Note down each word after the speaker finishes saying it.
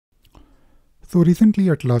So recently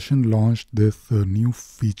Atlassian launched this new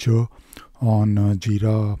feature on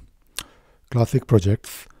Jira classic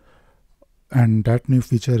projects, and that new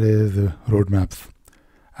feature is roadmaps.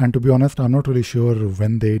 And to be honest, I'm not really sure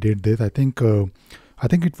when they did this. I think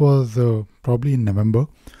it was probably in November.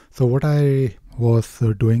 So what I was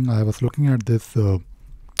doing, I was looking at this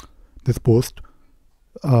post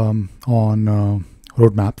on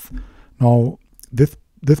roadmaps. Now this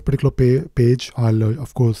particular page, I'll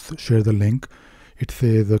of course share the link. It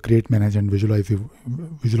says create, manage, and visualize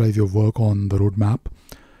your work on the roadmap.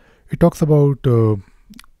 It talks about the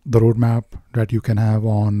roadmap that you can have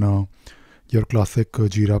on your classic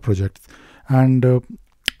Jira projects, and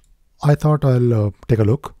I thought I'll take a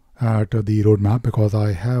look at the roadmap because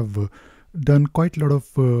I have done quite a lot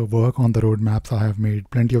of work on the roadmaps. I have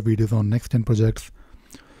made plenty of videos on next 10 projects.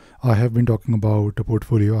 I have been talking about a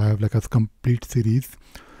portfolio. I have like a complete series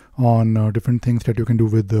on different things that you can do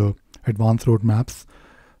with the advanced roadmaps.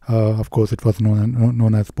 Of course, it was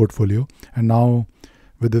known as portfolio. And now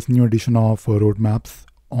with this new edition of roadmaps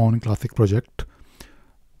on classic project,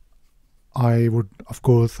 I would of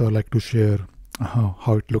course like to share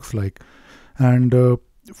how it looks like. And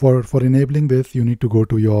for enabling this, you need to go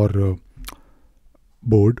to your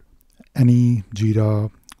board, any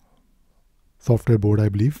Jira software board, I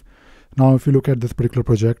believe. Now, if you look at this particular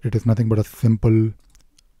project, it is nothing but a simple,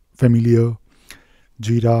 familiar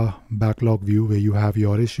Jira backlog view where you have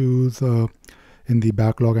your issues in the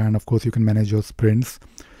backlog, and of course you can manage your sprints.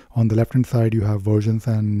 On the left hand side, you have versions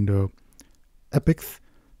and epics.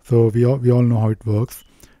 So we all know how it works.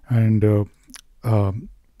 And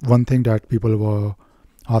one thing that people were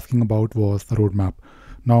asking about was the roadmap.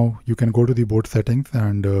 Now you can go to the board settings,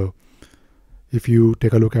 and if you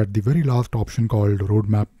take a look at the very last option called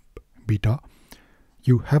roadmap beta,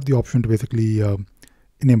 you have the option to basically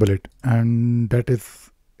enable it, and that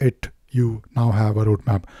is it. You now have a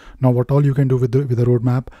roadmap. Now what all you can do with the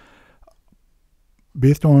roadmap,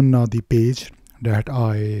 based on the page that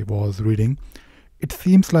I was reading, it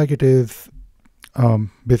seems like it is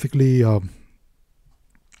basically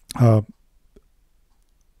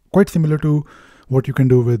quite similar to what you can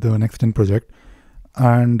do with the Next 10 project.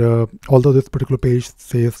 And although this particular page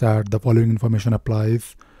says that the following information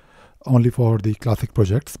applies only for the classic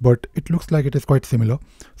projects, but it looks like it is quite similar.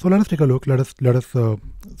 So let us take a look. Let us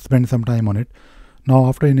spend some time on it. Now,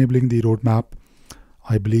 after enabling the roadmap,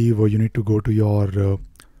 I believe you need to go to your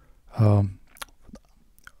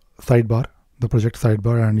sidebar, the project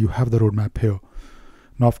sidebar, and you have the roadmap here.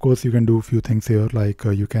 Now, of course, you can do a few things here, like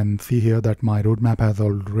you can see here that my roadmap has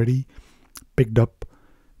already picked up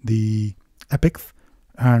the epics,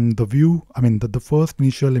 and the view, I mean, the first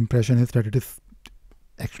initial impression is that it is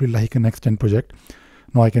actually like a Next 10 project.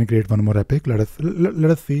 Now I can create one more epic. Let us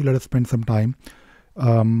see. Let us spend some time.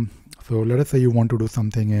 So let us say you want to do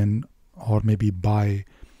something in, or maybe by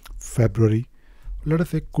February. Let us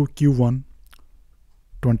say Q1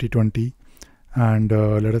 2020, and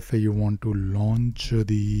let us say you want to launch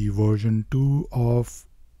the version 2 of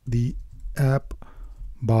the app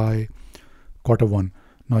by Q1.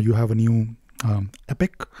 Now you have a new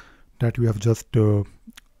epic that you have just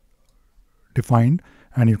defined,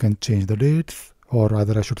 and you can change the dates, or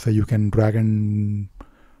rather I should say you can drag and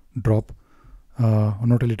drop, or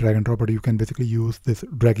not really drag and drop, but you can basically use this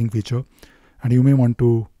dragging feature. And you may want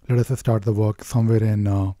to, let us start the work somewhere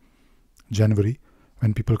in January,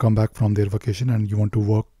 when people come back from their vacation, and you want to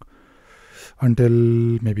work until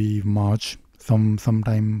maybe March,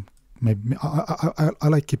 sometime. Maybe I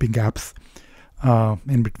like keeping gaps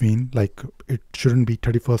in between. Like it shouldn't be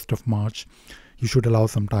 31st of March. You should allow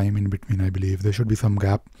some time in between. I believe there should be some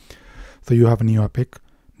gap. So you have a new epic.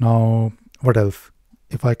 Now what else?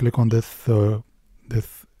 If I click on this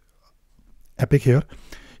this epic here,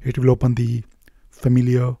 it will open the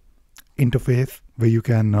familiar interface where you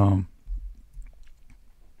can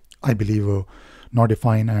I believe now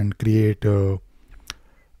define and create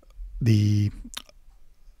the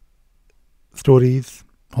stories,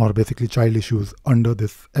 or basically child issues under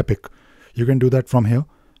this epic. You can do that from here.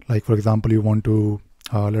 Like for example, you want to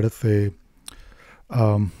let us say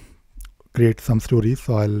create some stories.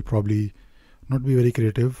 So I'll probably not be very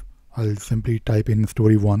creative. I'll simply type in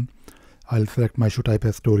story 1. I'll select my issue type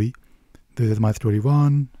as story. This is my story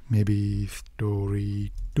 1, maybe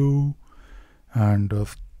story 2, and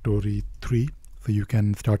story 3. So you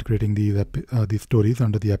can start creating these stories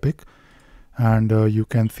under the epic, and you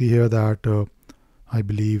can see here that I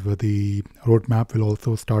believe the roadmap will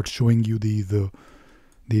also start showing you these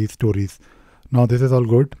stories. Now this is all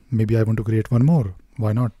good. Maybe I want to create one more.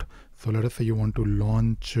 Why not? So let us say you want to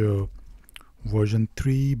launch version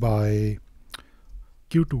 3 by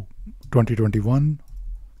Q2 2021.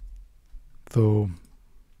 So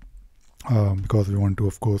because we want to,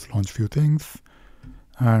 of course, launch few things,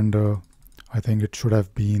 and I think it should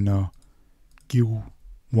have been Q1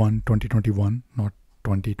 2021, not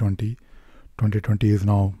 2020. 2020 is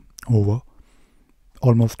now over,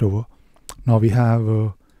 almost over. Now we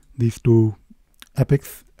have these two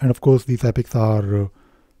epics, and of course these epics are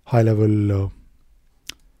high level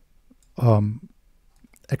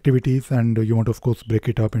activities, and you want to, of course, break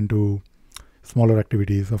it up into smaller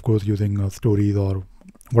activities, of course using stories or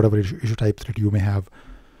whatever issue types that you may have.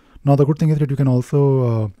 Now the good thing is that you can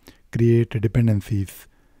also create dependencies.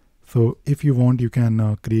 So if you want, you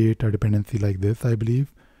can create a dependency like this, I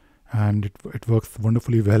believe, and it works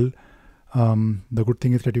wonderfully well. The good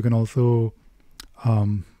thing is that you can also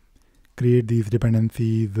create these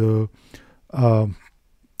dependencies.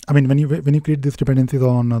 I mean, when you create these dependencies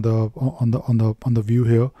on the view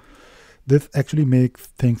here, this actually makes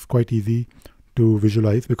things quite easy to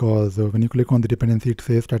visualize, because when you click on the dependency, it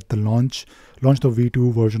says that the launch the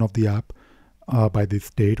V2 version of the app by this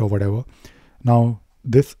date or whatever. Now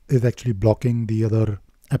this is actually blocking the other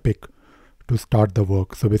epic to start the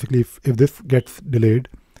work. So basically, if this gets delayed,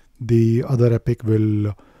 the other epic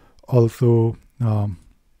will also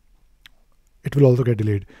it will also get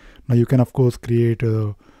delayed. Now you can, of course, create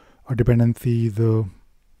a dependencies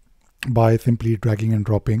by simply dragging and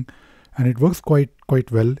dropping, and it works quite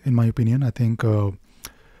well, in my opinion. I think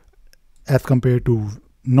as compared to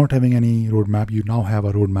not having any roadmap, you now have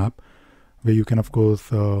a roadmap where you can, of course,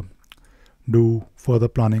 do further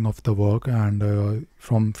planning of the work, and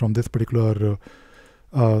from this particular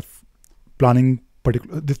this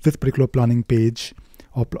particular planning page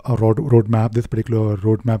or roadmap, this particular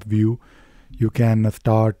roadmap view, you can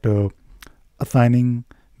start assigning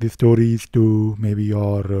the stories to maybe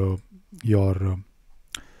your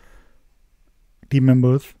team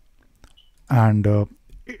members, and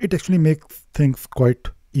it actually makes things quite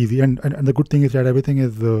easy. And the good thing is that everything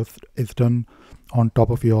is done on top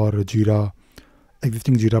of your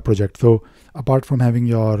existing Jira project. So apart from having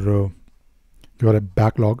your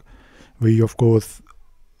backlog, where you, of course,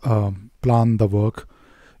 plan the work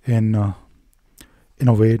in a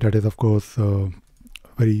way that is, of course,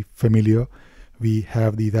 very familiar, we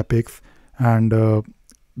have these epics, and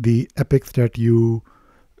the epics that you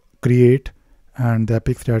create and the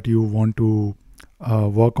epics that you want to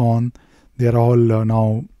work on, they are all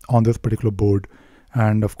now on this particular board.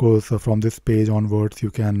 And of course, from this page onwards, you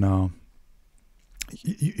can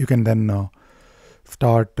then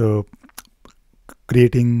start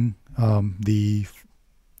creating the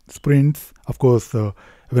sprints. Of course,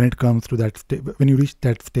 when it comes to that when you reach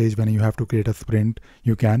that stage when you have to create a sprint,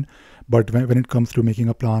 you can. But when it comes to making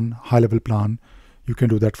a plan, high-level plan, you can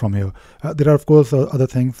do that from here. There are, of course, other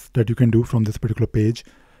things that you can do from this particular page,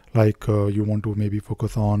 like you want to maybe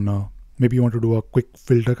focus on, maybe you want to do a quick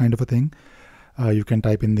filter kind of a thing. You can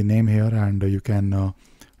type in the name here, and you can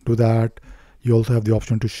do that. You also have the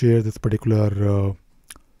option to share this particular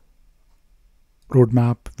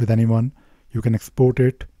roadmap with anyone. You can export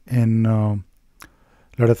it in,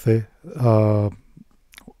 let us say,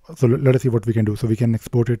 so let us see what we can do. So we can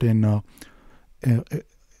export it in,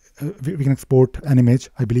 we can export an image.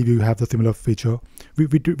 I believe you have the similar feature. We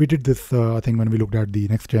did this, I think, when we looked at the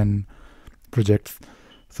next gen projects.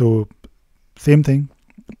 So same thing,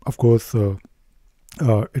 of course.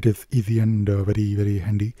 It is easy and very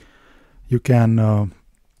handy. You can,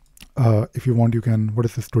 if you want, you can, what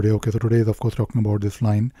is this today? Okay, so today is, of course, talking about this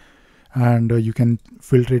line, and you can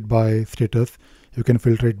filter it by status. You can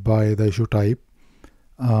filter it by the issue type.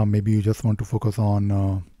 Maybe you just want to focus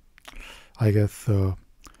on, I guess,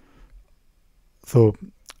 so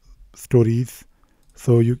stories.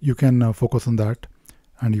 So you can focus on that,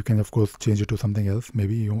 and you can, of course, change it to something else.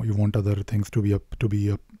 Maybe you want other things to be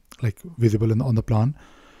like visible on the plan.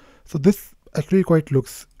 So this actually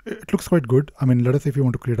looks quite good. I mean, let us say if you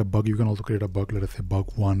want to create a bug, you can also create a bug. Let us say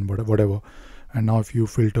bug 1, whatever. And now if you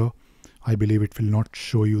filter, I believe it will not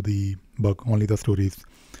show you the bug, only the stories.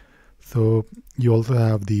 So you also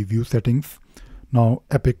have the view settings. Now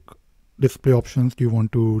epic display options. Do you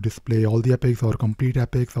want to display all the epics or complete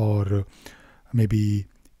epics, or maybe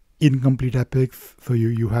incomplete epics? So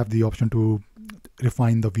you have the option to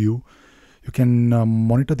refine the view. You can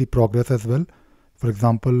monitor the progress as well. For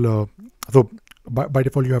example, so by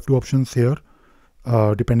default you have two options here,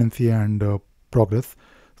 dependency and progress.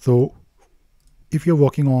 So if you're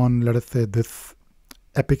working on, let us say, this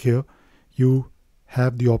epic here, you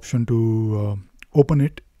have the option to open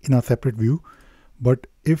it in a separate view. But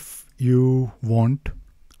if you want,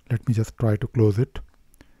 let me just try to close it,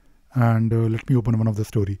 and let me open one of the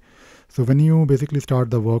story. So when you basically start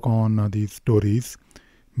the work on these stories,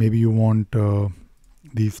 maybe you want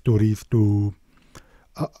these stories to,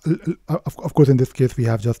 of course, in this case, we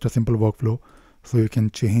have just a simple workflow. So you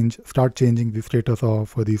can start changing the status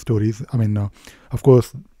of these stories. I mean, of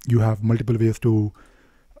course, you have multiple ways to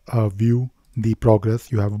view the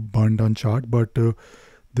progress you have burned on chart, but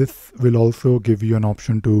this will also give you an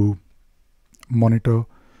option to monitor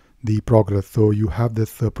the progress. So you have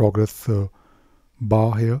this progress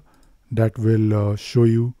bar here that will show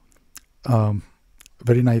you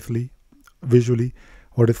very nicely visually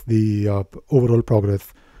what is the overall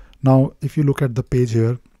progress. Now if you look at the page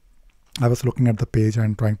here, I was looking at the page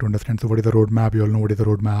and trying to understand, so what is the roadmap? You all know what is the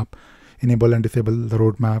roadmap. Enable and disable the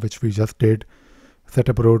roadmap, which we just did. Set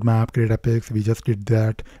up a roadmap, create epics, we just did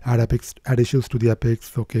that. Add epics, add issues to the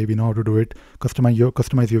epics. Okay, we know how to do it.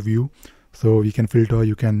 Customize your view. So you can filter,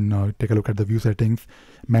 you can take a look at the view settings,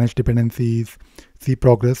 manage dependencies, see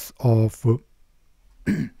progress of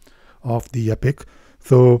of the epic.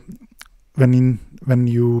 So when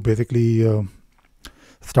you basically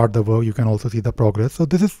start the work, you can also see the progress. So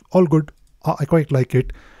this is all good. I quite like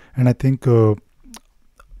it, and I think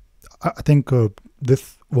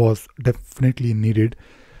this was definitely needed.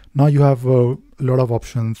 Now you have a lot of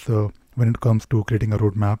options when it comes to creating a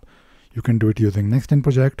roadmap. You can do it using Next-Gen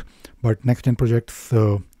project, but Next-Gen projects,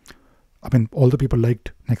 I mean, all the people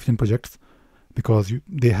liked Next-Gen projects because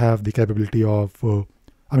they have the capability of,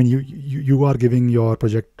 I mean, you are giving your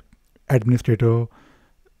project administrator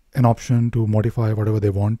an option to modify whatever they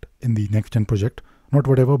want in the Next-Gen project. Not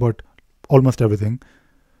whatever, but almost everything.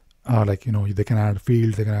 Like, you know, they can add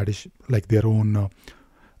fields, they can add like their own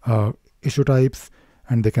issue types,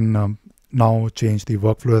 and they can now change the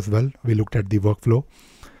workflow as well. We looked at the workflow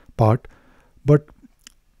part, but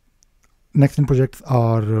Next-Gen projects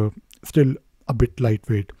are still a bit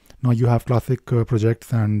lightweight. Now you have classic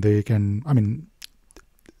projects, and they can, I mean,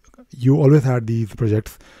 you always had these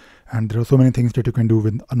projects, and there are so many things that you can do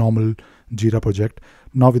with a normal Jira project.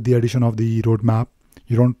 Now with the addition of the roadmap,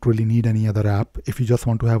 you don't really need any other app. If you just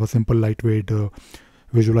want to have a simple lightweight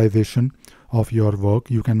visualization of your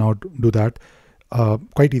work, you can now do that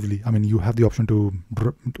quite easily. I mean, you have the option to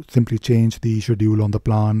simply change the schedule on the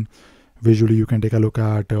plan. Visually, you can take a look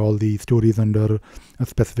at all the stories under a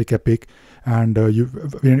specific epic, and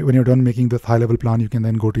when you're done making this high-level plan, you can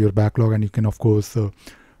then go to your backlog, and you can, of course,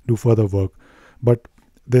 do further work. But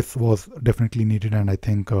this was definitely needed, and I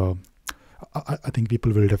think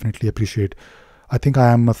people will definitely appreciate. I think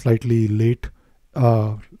I am slightly late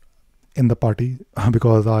in the party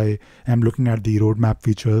because I am looking at the roadmap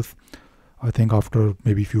features, I think after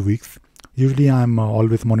maybe a few weeks. Usually I'm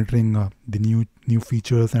always monitoring the new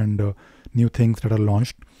features and new things that are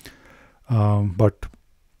launched. But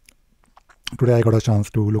today I got a chance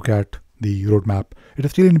to look at the roadmap. It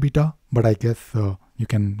is still in beta, but I guess you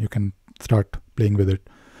can start playing with it.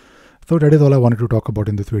 So that is all I wanted to talk about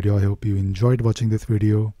in this video. I hope you enjoyed watching this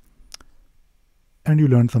video and you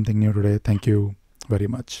learned something new today. Thank you very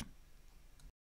much.